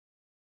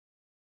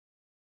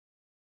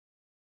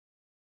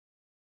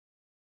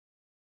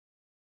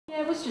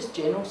Yeah, it was just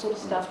general sort of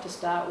stuff to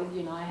start with,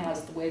 you know,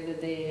 how's the weather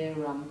there.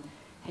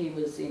 He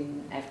was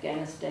in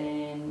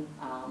Afghanistan,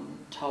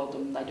 told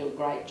them they do a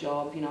great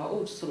job, you know,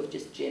 all sort of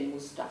just general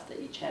stuff that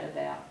you chat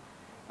about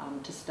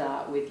to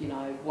start with, you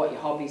know, what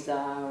your hobbies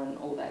are and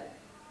all that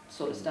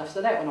sort of stuff.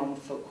 So that went on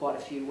for quite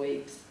a few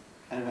weeks.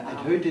 And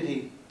who did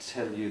he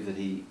tell you that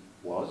he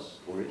was?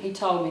 Or he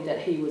told me that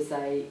he was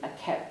a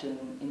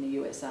captain in the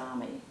US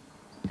Army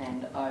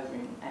and over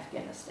in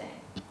Afghanistan.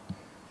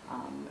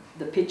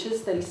 The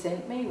pictures that he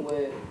sent me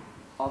were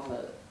of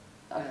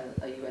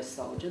a US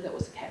soldier that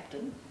was a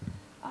captain.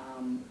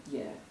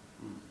 Yeah.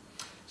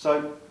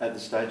 So at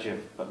this stage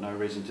you've got no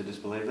reason to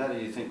disbelieve that, or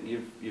you think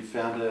you've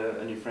found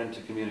a new friend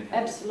to communicate with?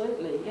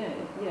 Absolutely,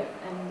 yeah.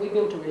 And we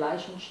built a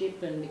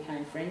relationship and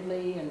became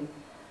friendly, and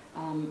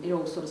it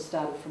all sort of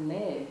started from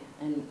there.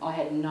 And I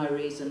had no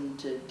reason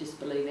to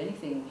disbelieve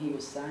anything he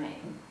was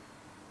saying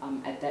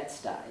at that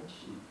stage.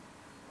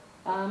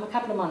 A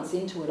couple of months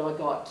into it, I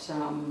got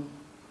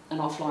an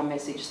offline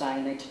message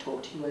saying, "I need to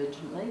talk to you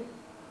urgently."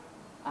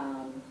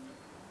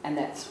 And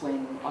that's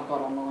when I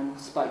got online,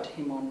 spoke to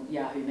him on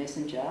Yahoo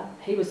Messenger.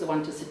 He was the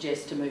one to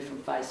suggest to move from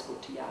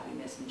Facebook to Yahoo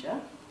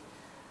Messenger.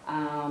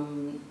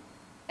 And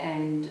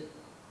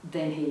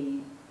then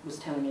he was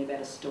telling me about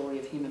a story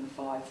of him and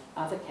four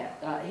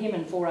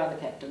other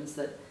captains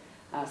that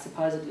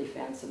supposedly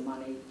found some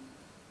money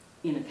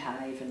in a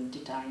cave and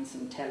detained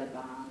some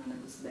Taliban, and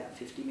it was about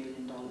 $50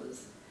 million. And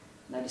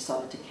they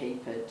decided to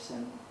keep it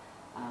and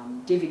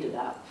divvied it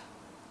up.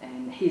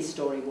 And his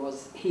story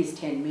was his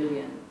 $10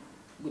 million,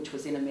 which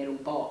was in a metal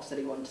box that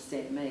he wanted to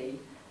send me,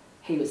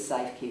 he was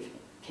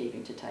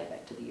safekeeping to take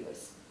back to the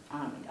US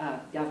Army,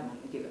 government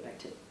and give it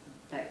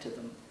back to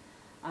them.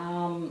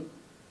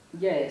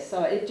 Yeah,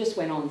 so it just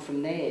went on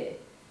from there,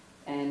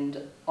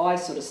 and I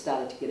sort of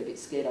started to get a bit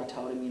scared. I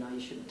told him, you know, you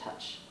shouldn't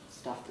touch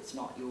stuff that's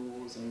not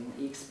yours, and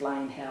he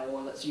explained how,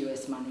 well, it's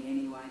US money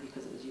anyway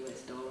because it was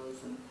US dollars,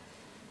 and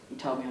he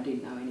told me I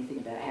didn't know anything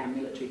about how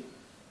military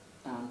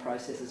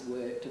processes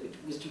worked, which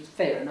was just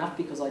fair enough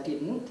because I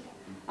didn't.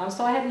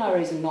 So I had no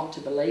reason not to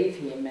believe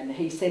him, and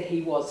he said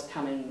he was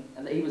coming,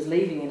 he was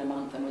leaving in a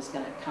month and was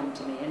going to come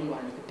to me anyway,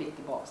 and he could pick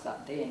the box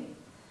up then.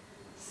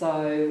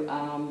 So,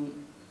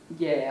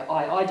 yeah,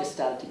 I just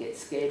started to get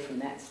scared from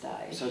that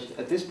stage. So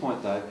at this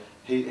point though,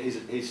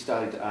 he's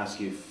starting to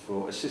ask you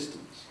for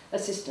assistance?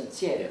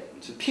 Assistance, yeah.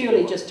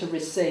 Purely just to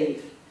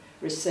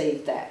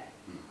receive that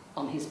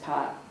on his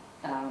part,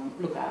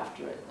 look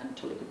after it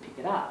until he could pick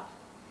it up.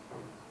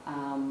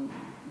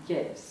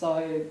 Yeah,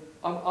 so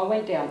I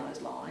went down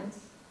those lines,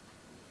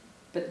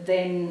 but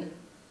then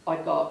I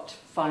got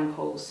phone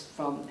calls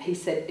from, he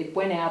said it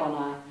went out on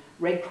a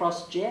Red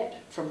Cross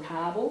jet from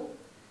Kabul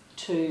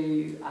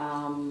to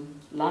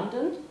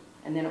London,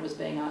 and then it was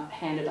being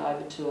handed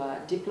over to a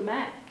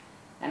diplomat,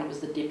 and it was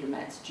the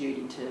diplomat's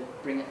duty to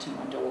bring it to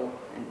my door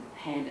and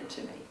hand it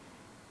to me.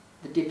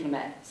 The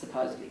diplomat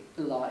supposedly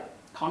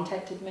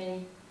contacted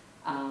me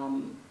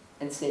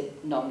and said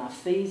not enough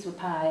fees were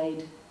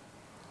paid.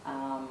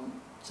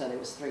 So there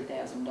was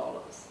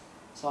 $3,000.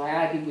 So I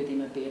argued with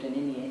him a bit, and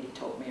in the end he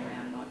talked me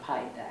around and I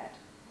paid that.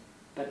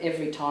 But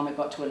every time it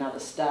got to another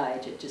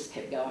stage, it just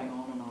kept going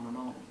on and on and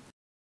on.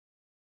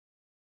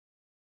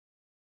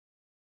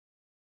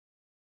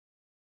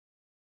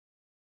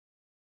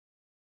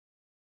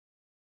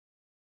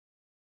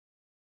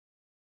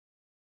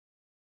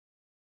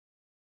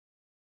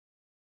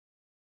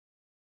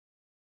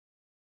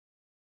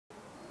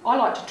 I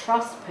like to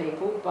trust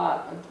people,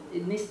 but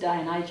in this day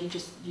and age, you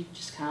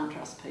just can't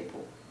trust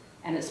people,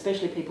 and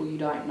especially people you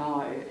don't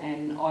know.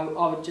 And I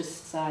would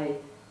just say,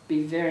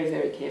 be very,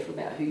 very careful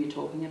about who you're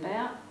talking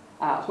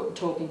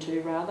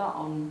to rather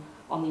on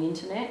the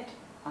internet,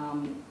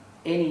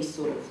 any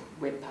sort of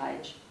web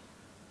page,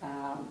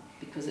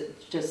 because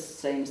it just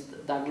seems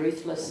that they're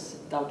ruthless.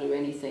 They'll do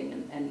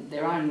anything, and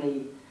their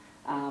only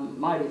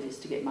motive is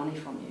to get money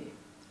from you,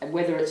 and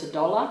whether it's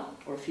 $1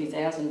 or a few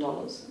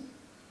 $1,000s,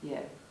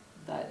 yeah.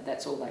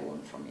 That's all they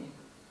want from you,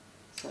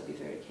 so be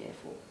very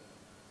careful.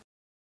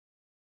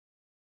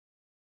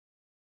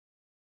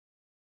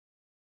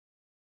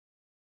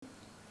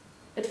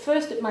 At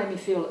first it made me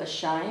feel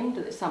ashamed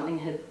that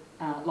something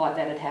like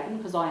that had happened,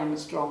 because I am a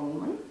strong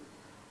woman.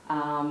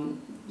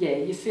 Yeah,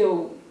 you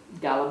feel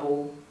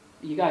gullible,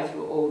 you go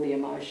through all the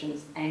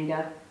emotions,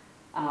 anger,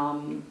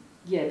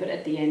 yeah, but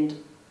at the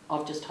end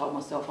I've just told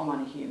myself I'm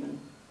only human,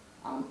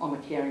 I'm a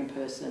caring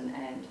person,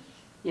 and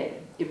yeah,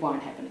 it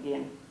won't happen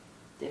again.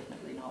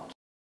 Definitely not.